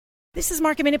This is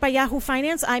Market Minute by Yahoo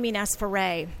Finance. I'm Ines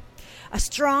Ferre. A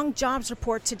strong jobs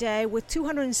report today with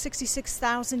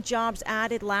 266,000 jobs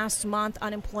added last month.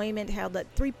 Unemployment held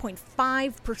at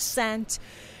 3.5%.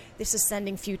 This is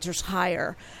sending futures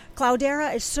higher.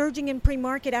 Cloudera is surging in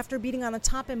pre-market after beating on the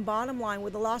top and bottom line,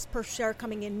 with the loss per share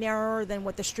coming in narrower than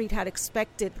what the street had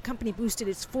expected. The company boosted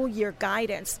its full-year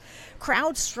guidance.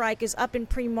 CrowdStrike is up in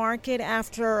pre-market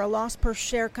after a loss per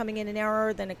share coming in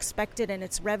narrower than expected and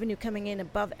its revenue coming in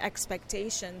above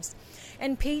expectations.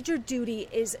 And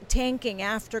PagerDuty is tanking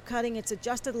after cutting its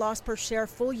adjusted loss per share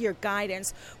full-year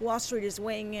guidance. Wall Street is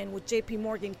weighing in, with JP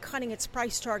Morgan cutting its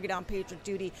price target on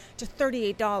PagerDuty to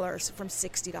 $38 from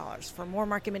 $60. For more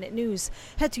Market Minute news,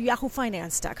 head to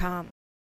yahoofinance.com.